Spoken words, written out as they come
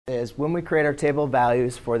is when we create our table of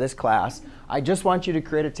values for this class, I just want you to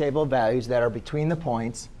create a table of values that are between the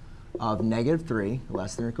points of -3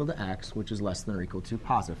 less than or equal to x, which is less than or equal to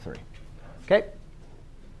 +3. OK?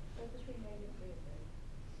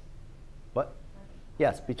 What?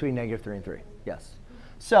 Yes, between -3 and 3. Yes.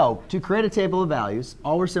 So to create a table of values,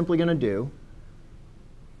 all we're simply going to do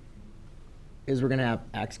is we're going to have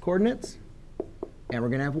x coordinates, and we're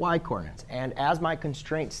going to have y coordinates. And as my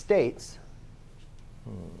constraint states,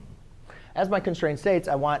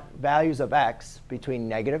 I want values of x between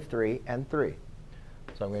 -3 and 3.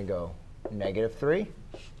 So I'm going to go -3,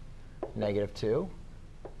 -2,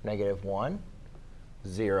 -1,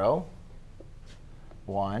 0,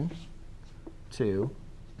 1, 2,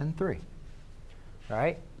 and 3. All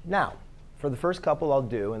right? Now, for the first couple I'll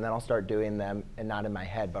do, and then I'll start doing them, and not in my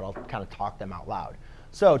head, but I'll kind of talk them out loud.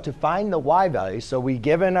 So to find the y values, so we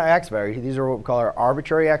given our x value, these are what we call our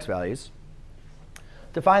arbitrary x values.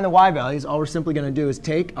 To find the y values, all we're simply going to do is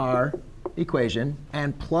take our equation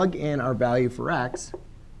and plug in our value for x,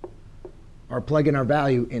 or plug in our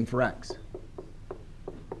value in for x.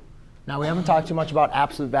 Now, we haven't talked too much about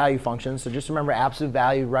absolute value functions, so just remember absolute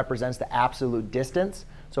value represents the absolute distance,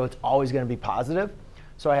 so it's always going to be positive.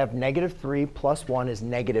 So I have -3 plus 1 is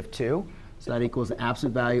 -2. So that equals the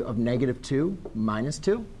absolute value of -2 minus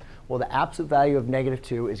 2. Well, the absolute value of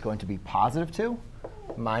 -2 is going to be +2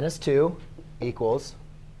 minus 2 equals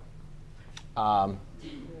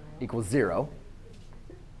 0.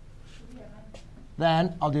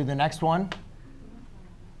 Then I'll do the next one.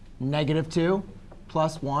 -2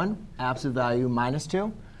 plus 1, absolute value minus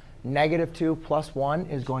 2. -2 plus 1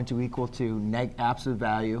 is going to equal to absolute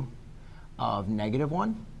value of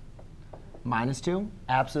 -1 minus 2.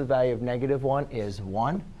 Absolute value of -1 is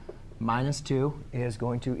 1. Minus 2 is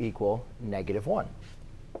going to equal -1.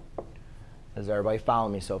 Does everybody follow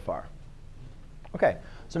me so far? OK,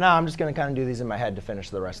 so now I'm just going to kind of do these in my head to finish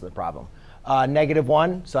the rest of the problem.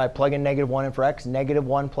 -1, so I plug in -1 in for x.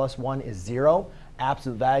 -1 plus 1 is 0.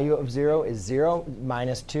 Absolute value of 0 is 0.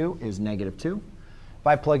 Minus 2 is -2. If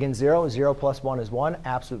I plug in 0, 0 plus 1 is 1.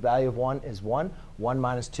 Absolute value of 1 is 1. 1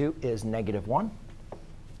 minus 2 is -1.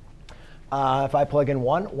 If I plug in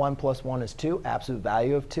 1, 1 plus 1 is 2. Absolute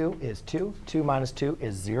value of 2 is 2. 2 minus 2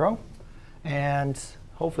 is 0. And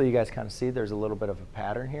hopefully you guys kind of see there's a little bit of a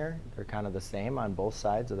pattern here. They're kind of the same on both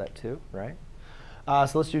sides of that 2, right?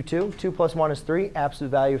 So let's do 2. 2 plus 1 is 3. Absolute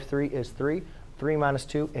value of 3 is 3. 3 minus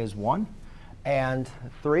 2 is 1. And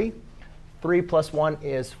 3. 3 plus 1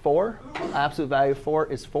 is 4. Absolute value of 4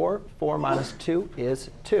 is 4. 4 minus 2 is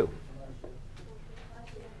 2.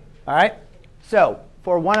 All right? So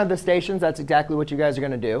for one of the stations, that's exactly what you guys are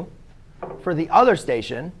going to do. For the other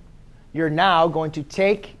station, you're now going to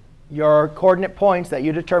take your coordinate points that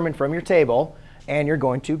you determined from your table, and you're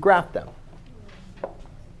going to graph them.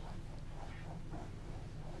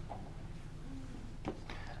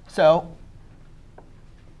 So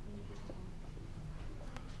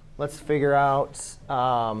let's figure out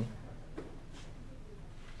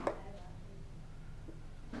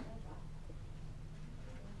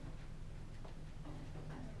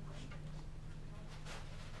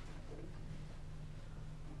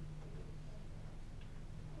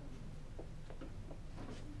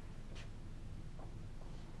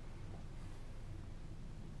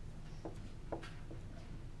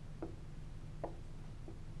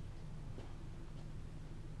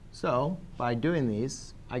so by doing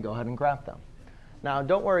these, I go ahead and graph them. Now,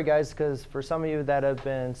 don't worry, guys, because for some of you that have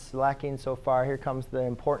been slacking so far, here comes the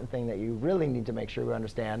important thing that you really need to make sure we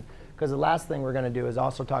understand. Because the last thing we're going to do is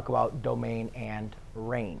also talk about domain and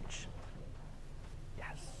range.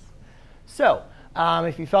 Yes. So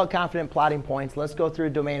if you felt confident plotting points, let's go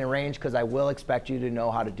through domain and range, because I will expect you to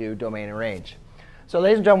know how to do domain and range. So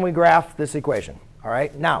ladies and gentlemen, we graph this equation. All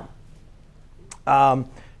right? Now,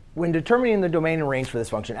 when determining the domain and range for this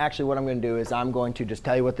function, actually what I'm going to do is I'm going to just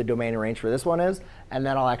tell you what the domain and range for this one is, and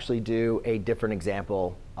then I'll actually do a different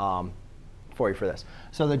example for you for this.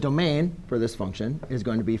 So the domain for this function is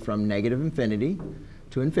going to be from -infinity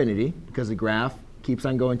to infinity, because the graph keeps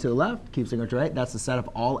on going to the left, keeps on going to the right. That's the set of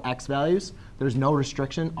all x values. There's no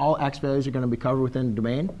restriction. All x values are going to be covered within the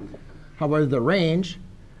domain. However, the range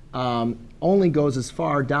only goes as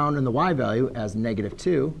far down in the y value as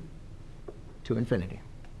 -2 to infinity.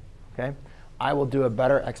 Okay? I will do a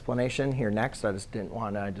better explanation here next. I just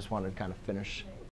wanted to kind of finish